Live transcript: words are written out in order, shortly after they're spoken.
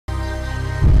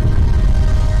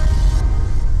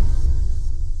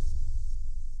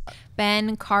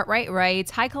Ben Cartwright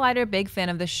writes, Hi Collider, big fan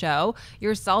of the show.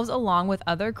 Yourselves, along with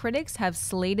other critics, have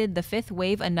slated The Fifth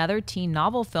Wave, another teen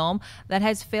novel film that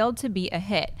has failed to be a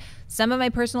hit. Some of my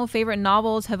personal favorite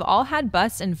novels have all had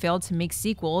busts and failed to make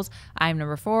sequels. I'm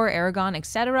Number 4, Eragon,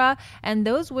 etc. And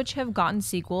those which have gotten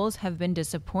sequels have been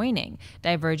disappointing.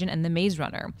 Divergent and The Maze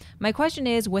Runner. My question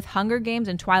is, with Hunger Games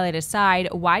and Twilight aside,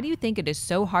 why do you think it is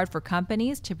so hard for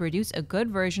companies to produce a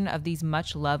good version of these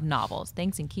much-loved novels?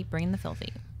 Thanks, and keep bringing the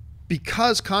filthy.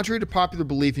 Because contrary to popular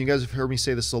belief, and you guys have heard me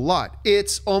say this a lot,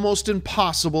 it's almost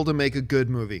impossible to make a good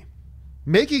movie.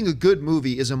 Making a good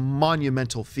movie is a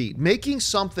monumental feat. Making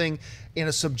something in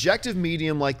a subjective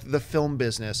medium like the film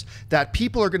business that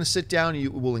people are going to sit down and you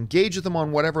will engage with them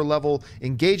on whatever level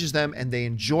engages them and they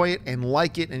enjoy it and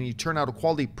like it and you turn out a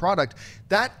quality product,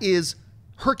 that is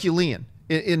Herculean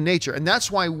in nature. And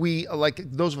that's why we, like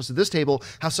those of us at this table,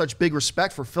 have such big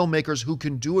respect for filmmakers who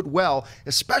can do it well,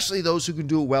 especially those who can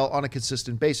do it well on a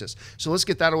consistent basis. So let's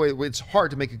get that away. It's hard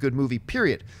to make a good movie,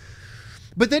 period.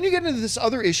 But then you get into this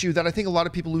other issue that I think a lot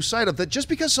of people lose sight of, that just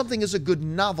because something is a good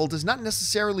novel does not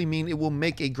necessarily mean it will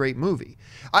make a great movie.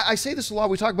 I say this a lot.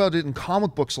 We talk about it in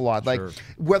comic books a lot, like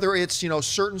whether it's, you know,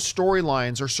 certain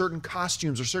storylines or certain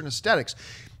costumes or certain aesthetics.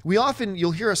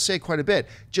 You'll hear us say quite a bit,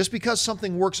 just because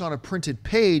something works on a printed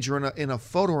page or in a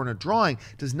photo or in a drawing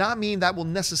does not mean that will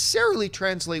necessarily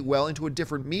translate well into a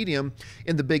different medium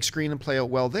in the big screen and play out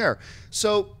well there.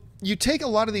 So you take a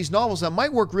lot of these novels that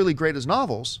might work really great as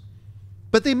novels,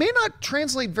 but they may not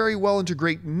translate very well into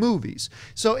great movies.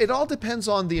 So it all depends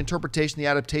on the interpretation, the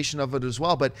adaptation of it as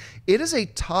well. But it is a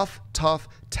tough, tough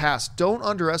task. Don't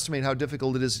underestimate how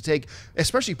difficult it is to take,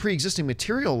 especially pre-existing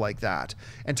material like that,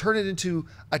 and turn it into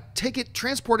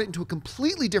transport it into a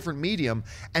completely different medium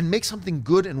and make something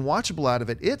good and watchable out of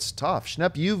it. It's tough.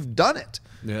 Schnepp, you've done it.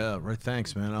 Yeah, right.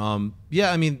 Thanks, man.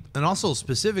 Yeah, I mean, and also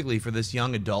specifically for this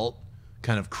young adult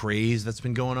kind of craze that's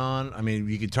been going on, I mean,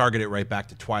 you could target it right back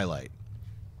to Twilight.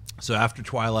 So after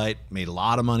Twilight, made a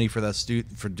lot of money for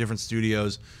for different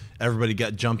studios. Everybody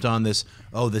jumped on this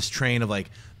train of like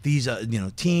these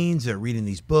teens that are reading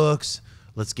these books.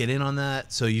 Let's get in on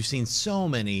that. So you've seen so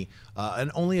many,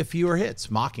 and only a few are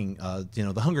hits. Mocking,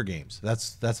 the Hunger Games.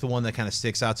 That's the one that kind of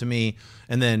sticks out to me.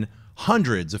 And then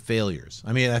hundreds of failures.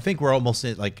 I mean, I think we're almost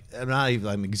like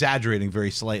I'm exaggerating very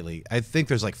slightly. I think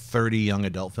there's like 30 young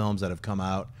adult films that have come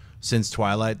out since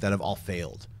Twilight that have all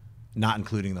failed, not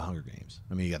including the Hunger Games.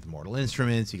 I mean, you got the Mortal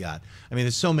Instruments.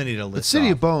 There's so many to list. But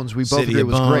City of Bones, we both agree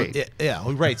was great. Yeah,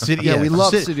 right. City. Yeah, we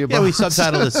love City of Bones. Yeah, we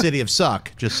subtitled it City of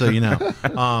Suck, just so you know.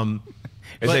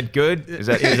 Is that good? Is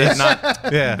that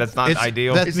not? Yeah, that's not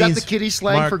ideal. Is that the kiddie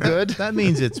slang, Mark, for good? That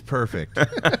means it's perfect,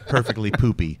 perfectly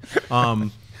poopy.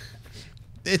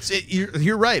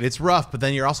 You're right. It's rough, but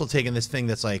then you're also taking this thing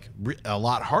that's like a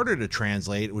lot harder to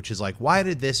translate, which is like, why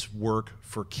did this work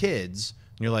for kids?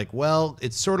 And you're like, well,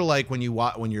 it's sort of like when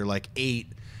you're like 8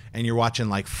 and you're watching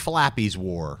like Flappy's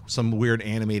War, some weird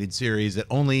animated series that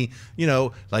only,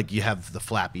 like you have the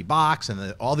Flappy box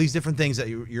and all these different things that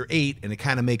you're 8 and it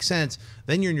kind of makes sense.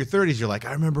 Then you're in your 30s, you're like,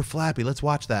 I remember Flappy, let's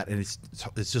watch that. And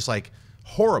it's just like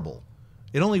horrible.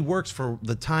 It only works for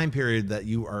the time period that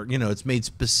you are,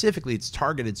 it's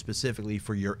targeted specifically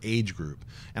for your age group.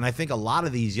 And I think a lot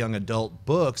of these young adult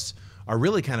books are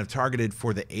really kind of targeted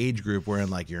for the age group wherein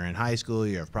like you're in high school,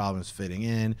 you have problems fitting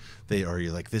in, or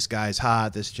you're like, this guy's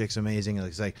hot, this chick's amazing.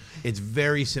 It's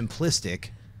very simplistic,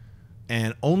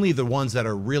 and only the ones that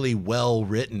are really well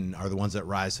written are the ones that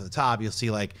rise to the top. You'll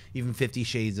see like even 50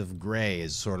 Shades of Grey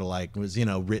is sort of like was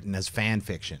written as fan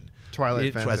fiction.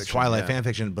 Twilight fan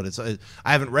fiction, but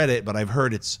I haven't read it, but I've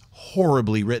heard it's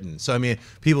horribly written. So I mean,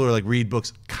 people are like read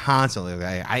books constantly.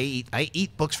 Like, I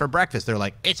eat books for breakfast. They're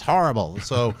like, it's horrible.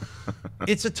 So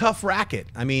it's a tough racket.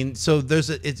 I mean, so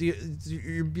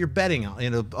you're betting.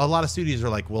 A lot of studios are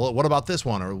like, well, what about this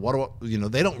one, or what?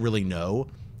 They don't really know.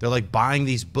 They're like buying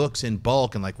these books in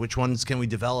bulk and like, which ones can we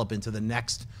develop into the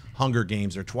next Hunger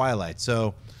Games or Twilight?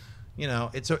 So,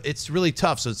 it's really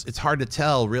tough. So it's hard to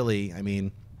tell, really. I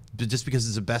mean, just because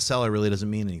it's a bestseller really doesn't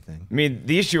mean anything. I mean,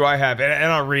 the issue I have, and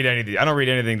I don't read anything. I don't read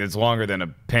anything that's longer than a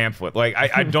pamphlet. Like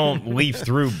I don't leaf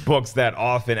through books that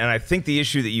often. And I think the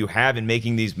issue that you have in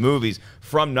making these movies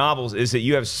from novels is that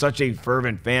you have such a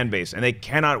fervent fan base, and they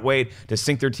cannot wait to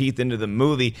sink their teeth into the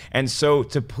movie. And so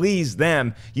to please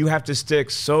them, you have to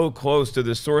stick so close to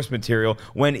the source material,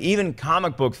 when even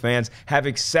comic book fans have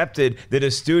accepted that a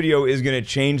studio is going to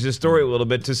change the story a little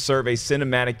bit to serve a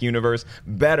cinematic universe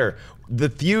better. the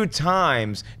few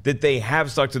times that they have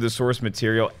stuck to the source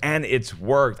material and it's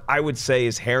worked, I would say,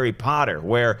 is Harry Potter,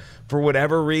 where for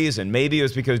whatever reason, maybe it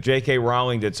was because J.K.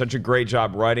 Rowling did such a great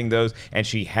job writing those and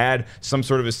she had some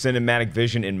sort of a cinematic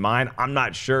vision in mind. I'm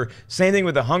not sure. Same thing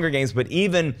with the Hunger Games, but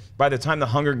even by the time the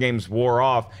Hunger Games wore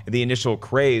off, the initial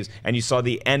craze, and you saw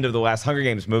the end of the last Hunger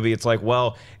Games movie, it's like,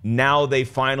 well, now they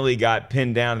finally got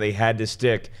pinned down. They had to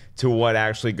stick to what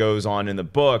actually goes on in the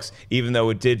books, even though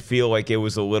it did feel like it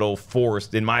was a little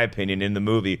forced, in my opinion, in the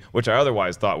movie, which I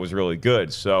otherwise thought was really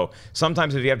good. So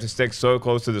sometimes if you have to stick so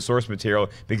close to the source material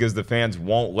because the fans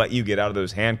won't let you get out of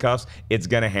those handcuffs, it's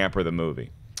going to hamper the movie.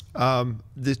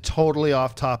 Totally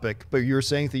off topic, but you were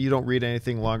saying that you don't read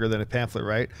anything longer than a pamphlet,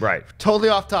 right? Right. Totally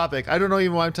off topic. I don't know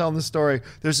even why I'm telling this story.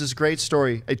 There's this great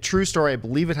story, a true story. I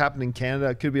believe it happened in Canada.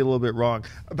 It could be a little bit wrong,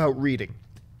 about reading.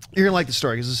 You're going to like the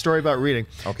story because it's a story about reading.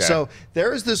 Okay. So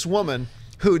there is this woman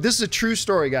who, this is a true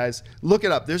story, guys. Look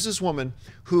it up. There's this woman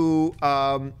who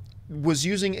was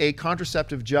using a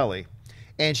contraceptive jelly,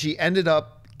 and she ended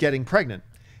up getting pregnant.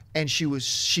 And she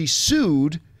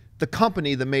sued the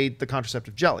company that made the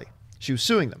contraceptive jelly. She was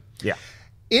suing them. Yeah.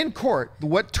 In court,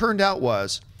 what turned out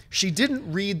was she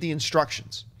didn't read the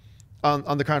instructions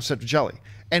on the contraceptive jelly.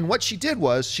 And what she did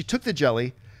was she took the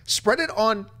jelly, spread it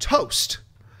on toast,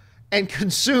 and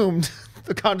consumed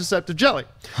the contraceptive jelly.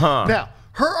 Huh. Now,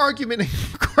 her argument,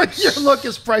 your look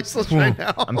is priceless right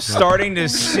now. I'm starting to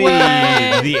see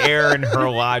the error in her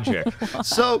logic.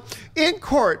 So in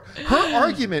court, her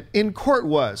argument in court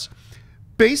was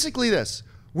basically this: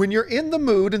 when you're in the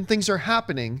mood and things are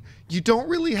happening, you don't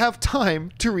really have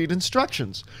time to read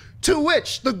instructions. To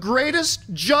which the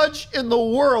greatest judge in the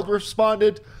world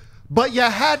responded, "But you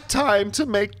had time to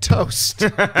make toast,"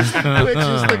 which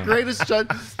is the greatest judge.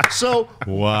 So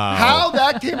wow. How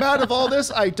that came out of all this,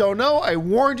 I don't know. I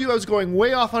warned you I was going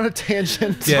way off on a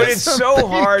tangent. But it's so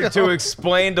hard to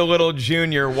explain to little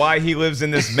Junior why he lives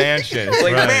in this mansion. It's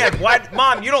like, man, what?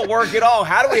 Mom, you don't work at all.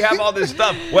 How do we have all this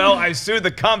stuff? Well, I sued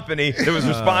the company that was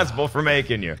responsible for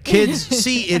making you. Kids,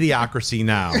 see Idiocracy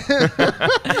now.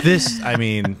 This, I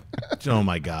mean, oh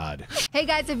my God. Hey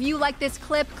guys, if you like this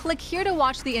clip, click here to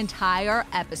watch the entire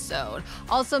episode.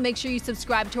 Also, make sure you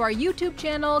subscribe to our YouTube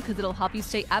channel because it'll help you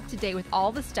stay up to date with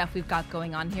all the stuff we've got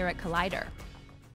going on here at Collider.